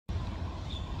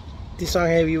This one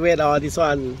heavyweight or this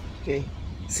one. Okay.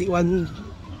 C1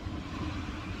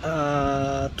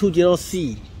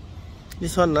 20C.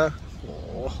 This one oh,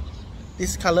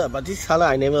 this color, but this color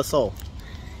I never saw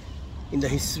in the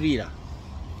history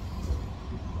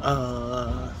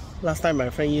last time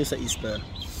my friend used is the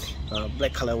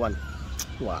black color one.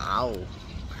 Wow,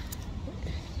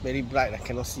 very bright. I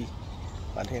cannot see,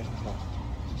 but here,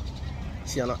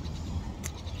 see or not?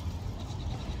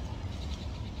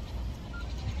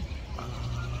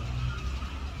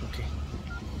 Okay.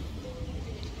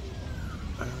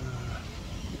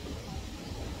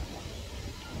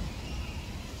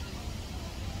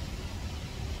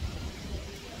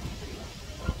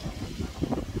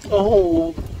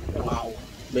 Oh, wow,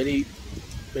 very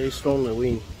strong the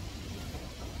wind.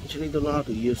 Actually don't know how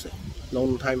to use it.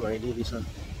 Long time already this one.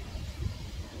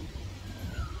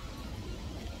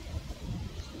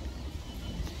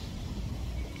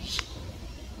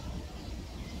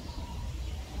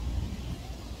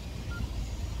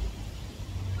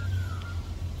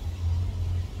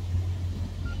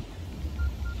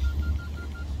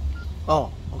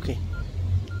 Oh, okay.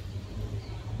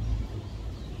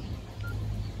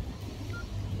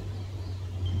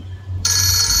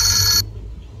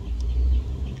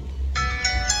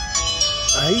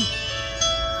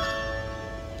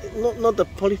 Not the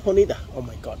polyphonic. Oh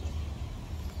my god.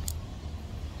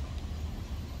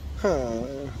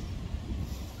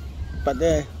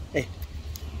 But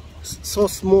so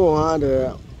small.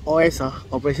 The OS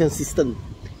operation system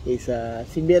is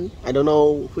Symbian. I don't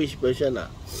know which version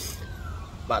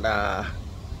but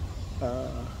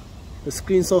the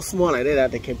screen so small like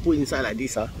that they can put inside like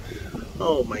this.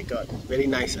 Oh my god, very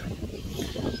nice.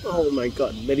 Oh my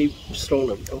god, very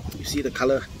strong. Oh, you see the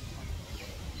color,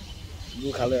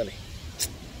 blue color.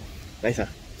 Nice.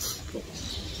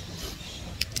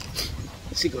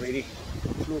 Sick already.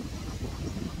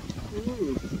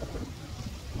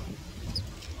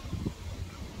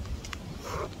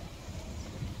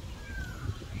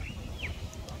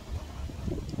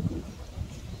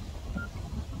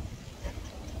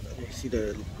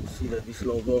 See this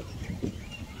logo,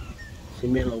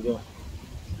 Symbian logo.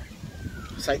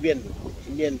 Side biên,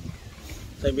 Symbian,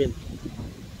 side biên.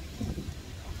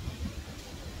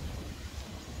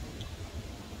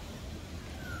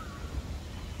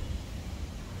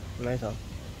 Nice, huh?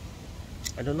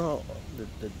 I don't know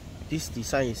this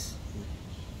design is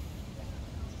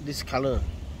this color.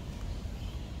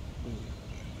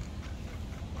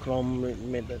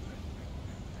 Chrome method.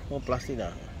 No plastic.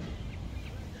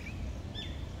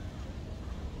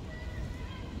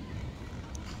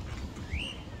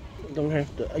 Don't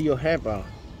have the you have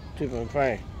 3.5.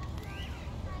 I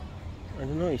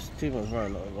don't know it's 3.5 or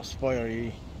not. It was spoiled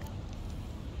already.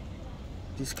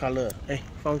 This color. Hey,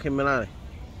 front camera.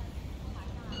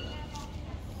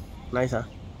 Nice, huh?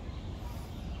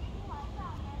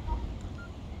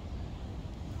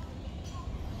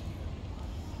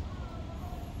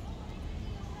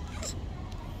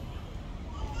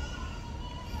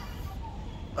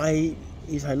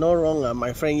 If I'm not wrong,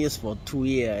 my friend used for 2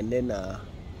 years and then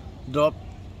drop,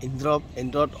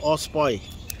 all spoil.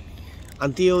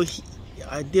 Until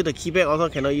I did the keypad also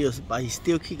cannot use, but he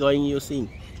still keep going using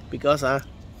because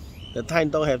the time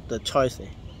don't have the choice.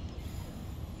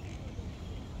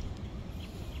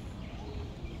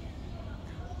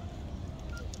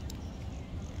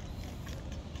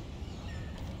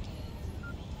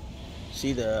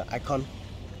 See the icon?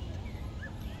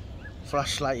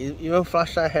 Flashlight, even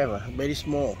flashlight have very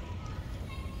small.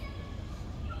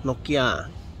 Nokia.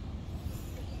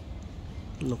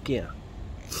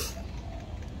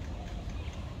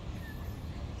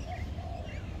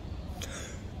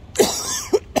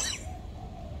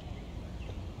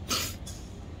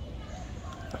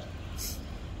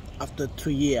 After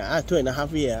 3 years,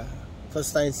 2.5 years,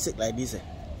 first time sick like this.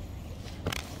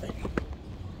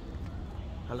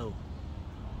 Hello.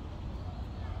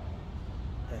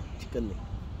 Chicken.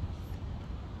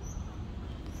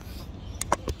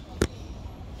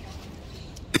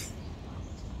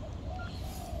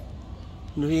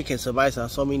 Nokia can survive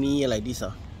so many years like this.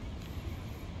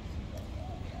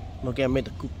 Nokia made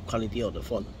the good quality of the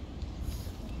phone.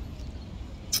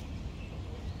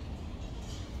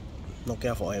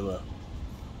 Nokia forever.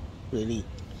 Really.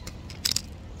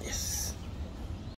 Yes.